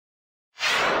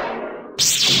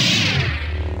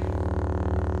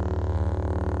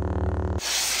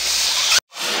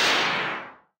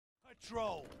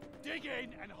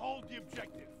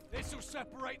objective. This will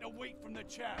separate the wheat from the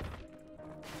chaff.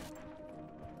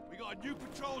 We got a new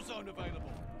patrol zone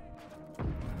available.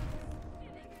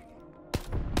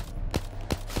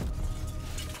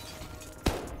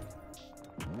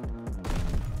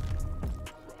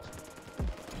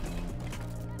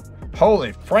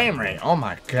 Holy frame rate. Oh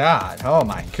my god. Oh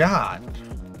my god.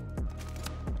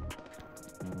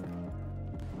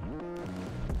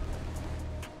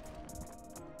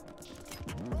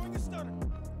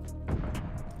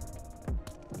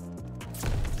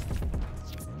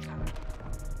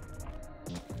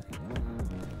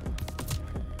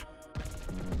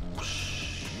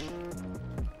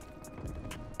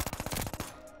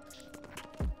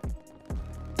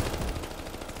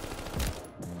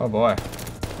 Oh boy.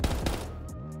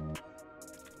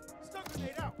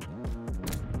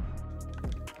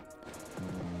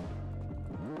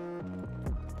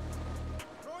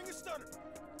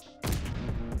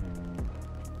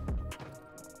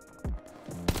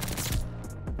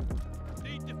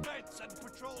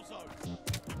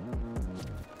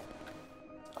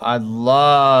 I'd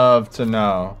love to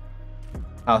know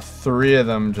how 3 of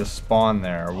them just spawned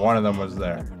there. One of them was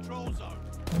there.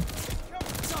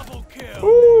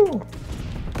 Woo!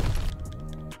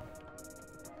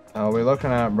 How are we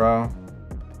looking at, bro?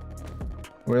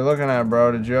 What are we looking at,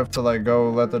 bro? Did you have to like go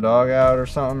let the dog out or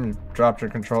something? You dropped your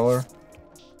controller?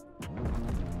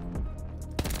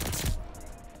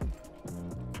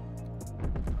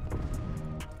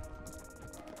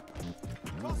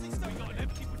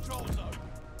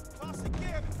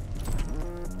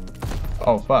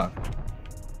 Oh fuck.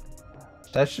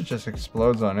 That shit just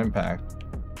explodes on impact.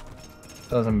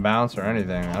 Doesn't bounce or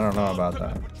anything. I don't know about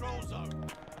that.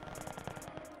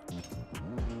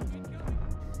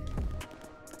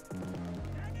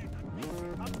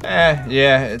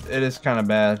 Yeah, it is kind of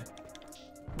bad.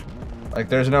 Like,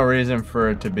 there's no reason for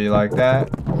it to be like that.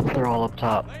 They're all up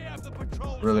top.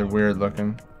 Really weird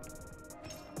looking.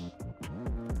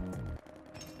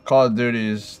 Call of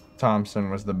Duty's Thompson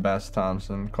was the best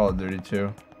Thompson. Call of Duty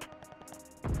 2.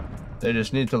 They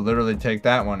just need to literally take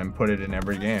that one and put it in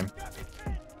every game.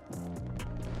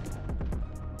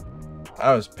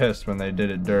 I was pissed when they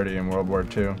did it dirty in World War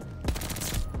II.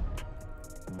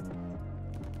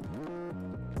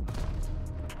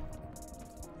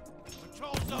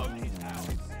 Patrol zone is out.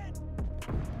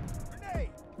 Grenade.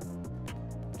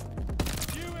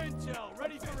 New intel,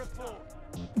 ready for report.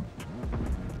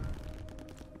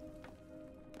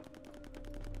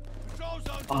 Patrol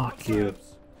zone. Fuck you.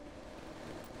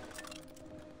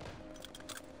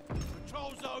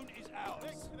 Patrol zone is out.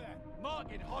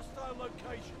 Marking hostile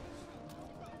locations.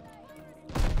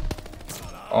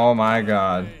 Oh my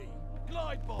god.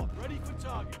 Glide bomb ready for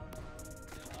target.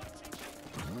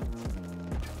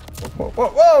 Whoa, whoa,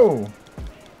 whoa!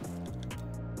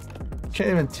 Can't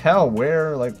even tell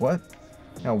where, like, what?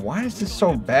 Now, why is this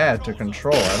so bad to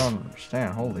control? I don't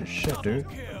understand. Holy shit, dude.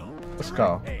 Let's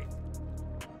go.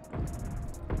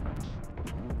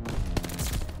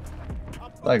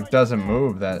 Like, doesn't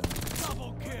move that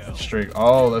streak.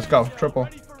 Oh, let's go. Triple.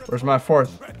 Where's my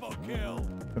 4th?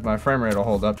 If my frame rate will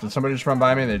hold up. Did somebody just run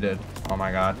by me? They did. Oh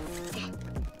my god.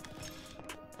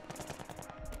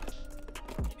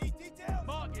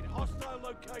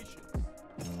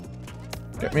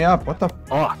 Get me up. What the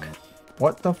fuck?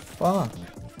 What the fuck?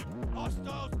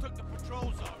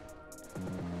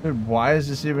 Dude, why is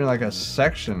this even like a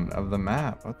section of the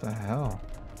map? What the hell?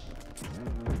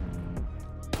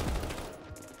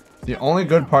 The only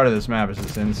good part of this map is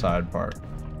this inside part.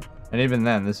 And even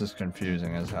then, this is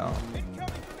confusing as hell.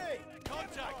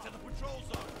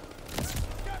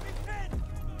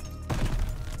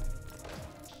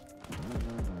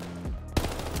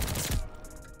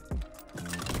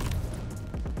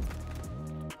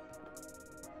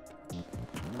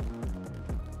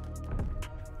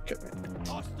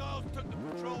 Hostiles took the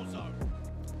patrol zone.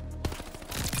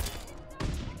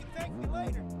 We can thank you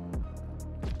later.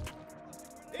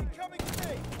 Incoming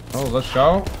grenade. Oh, let's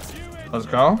go. Let's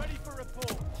go.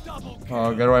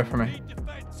 Oh, get away from me.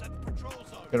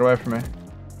 Get away from me.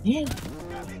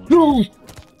 No!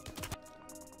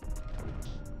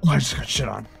 Oh, I just got shit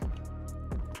on.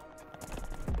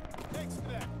 Next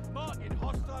step. Marking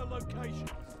hostile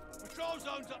locations. Patrol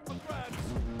zones up for grabs.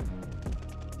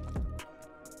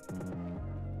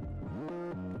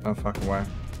 No fucking way.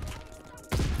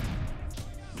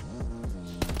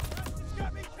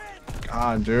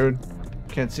 God, dude.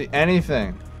 Can't see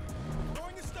anything.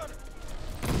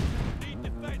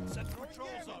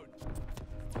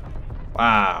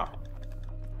 Wow.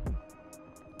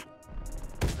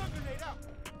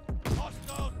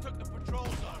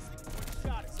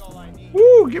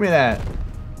 Woo, give me that.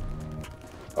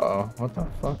 Uh-oh, what the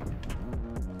fuck?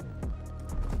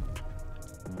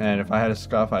 Man, if I had a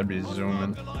scuff, I'd be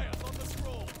zooming.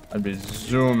 I'd be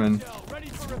zooming.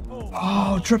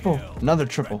 Oh, triple! Another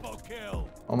triple.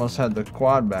 Almost had the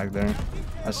quad back there.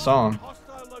 I saw him.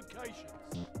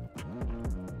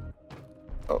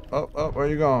 Oh, oh, oh, where are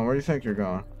you going? Where do you think you're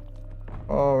going?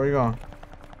 Oh, where are you going?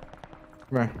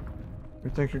 Come here. Where do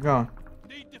you think you're going?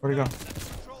 Where'd he go?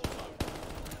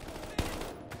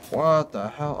 What the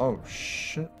hell? Oh,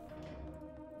 shit.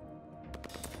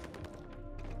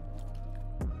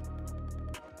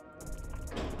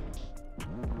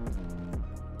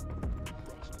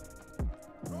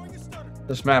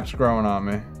 This map's growing on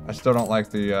me. I still don't like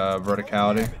the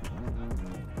verticality.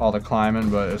 All the climbing,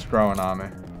 but it's growing on me.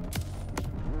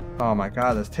 Oh my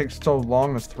god, this takes so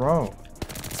long to throw.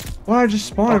 What I just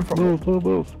spawned from?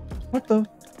 Move. What the?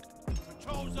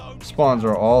 Spawns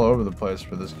are all over the place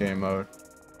for this game mode.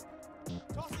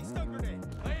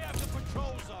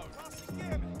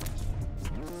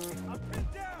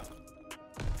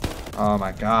 Oh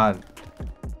my god.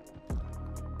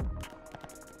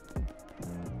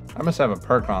 I must have a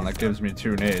perk on that gives me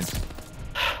 2 nades.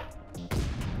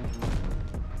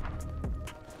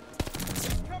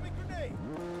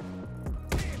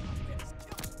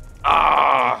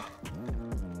 Ah!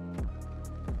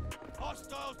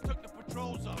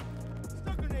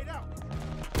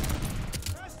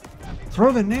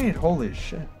 Throw the nade! Holy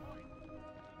shit.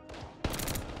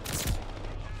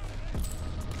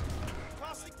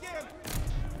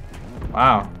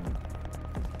 Wow.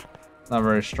 Not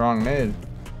very strong nade.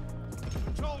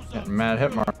 Getting mad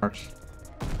hit marks.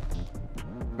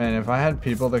 Man, if I had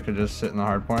people that could just sit in the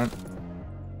hard point.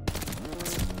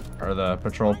 Or the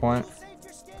patrol point.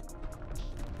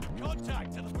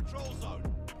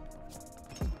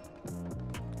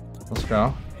 Let's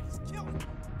go.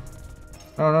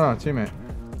 Oh no, teammate.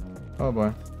 Oh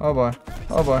boy. Oh boy.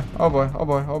 Oh boy. Oh boy. Oh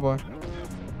boy. Oh boy.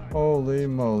 Holy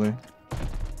moly.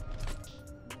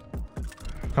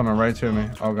 Coming right to me.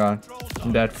 Oh god.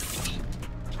 I'm dead.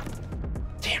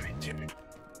 Damn it, dude.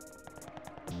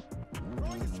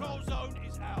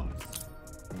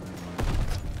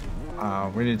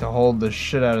 We need to hold the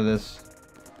shit out of this.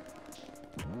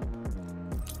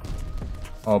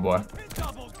 Oh boy.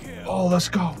 Oh, let's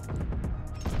go.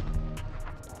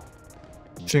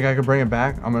 Think I could bring it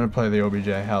back? I'm gonna play the OBJ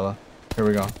hella. Here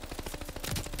we go.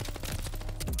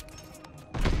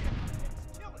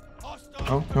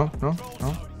 Oh, no, no,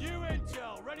 no.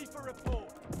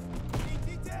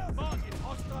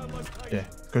 Yeah,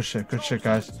 good shit,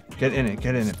 guys. Get in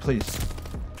it, please.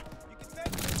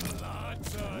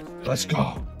 Let's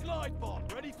go.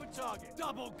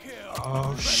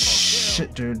 Oh,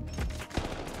 shit, dude.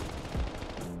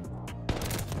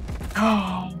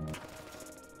 Oh.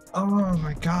 Oh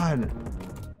my god.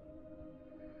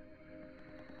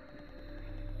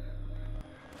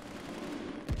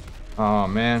 Oh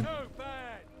man.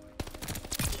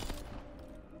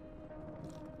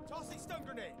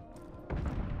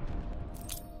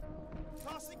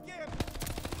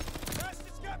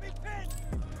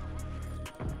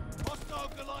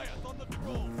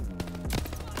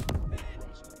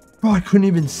 Bro, I couldn't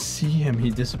even see him. He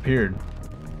disappeared.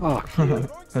 Oh,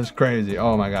 that's crazy.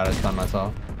 Oh my god, I stunned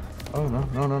myself. Oh no,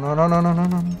 no, no, no, no, no, no, no,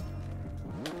 no.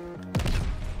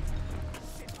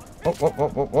 Whoa, whoa, whoa,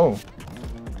 whoa, whoa.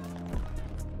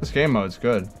 This game mode's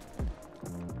good.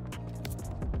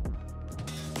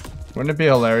 Wouldn't it be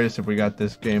hilarious if we got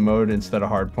this game mode instead of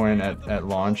hardpoint at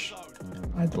launch?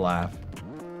 I'd laugh.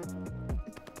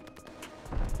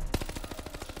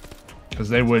 Because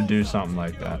they would do something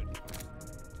like that.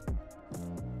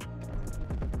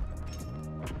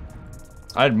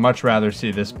 I'd much rather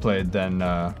see this played than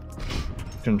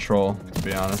Control, to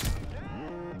be honest.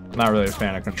 I'm not really a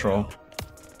fan of Control.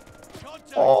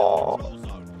 Oh.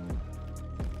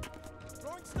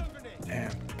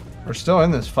 Damn. We're still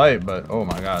in this fight, but oh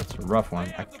my god, it's a rough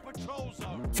one.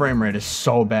 Frame rate is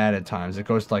so bad at times. It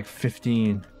goes to like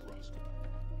 15.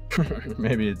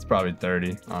 Maybe it's probably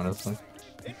 30, honestly.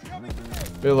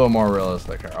 Be a little more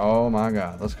realistic here. Oh my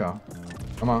god, let's go.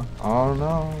 Come on. Oh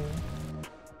no.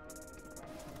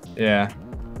 Yeah.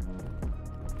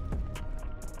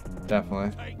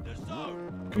 Definitely.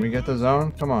 Can we get the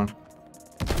zone? Come on.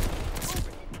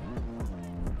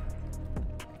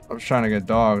 I was trying to get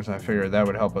dogs. I figured that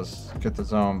would help us get the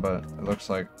zone, but it looks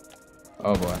like...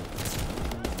 Oh boy.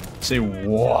 See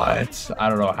what? I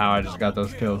don't know how I just got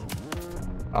those kills.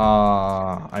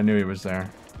 I knew he was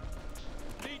there.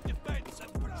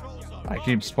 I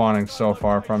keep spawning so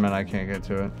far from it, I can't get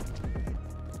to it.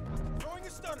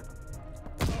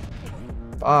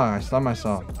 Ah, I stunned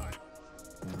myself.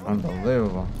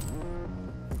 Unbelievable.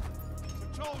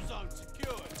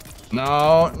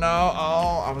 No, no.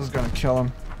 Oh, I was gonna kill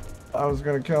him. I was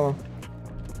gonna kill him.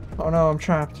 Oh no, I'm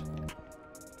trapped.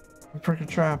 I'm freaking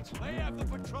trapped. They have the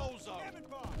patrol zone.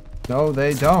 No,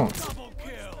 they don't. Double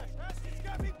kill.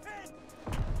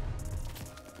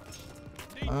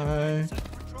 I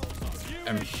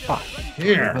am fuck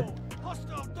here.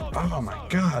 Oh my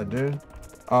god, dude.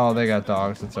 Oh, they got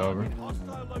dogs. It's over.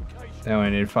 They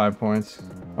only need 5 points.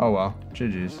 Oh well.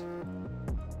 GG's.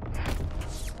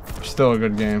 Still a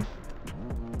good game.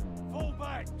 Fall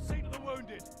back. See to the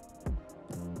wounded.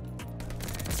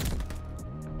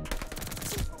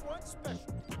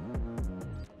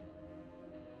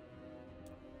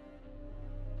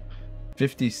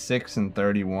 56 and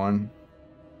 31.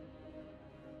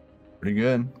 Pretty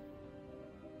good.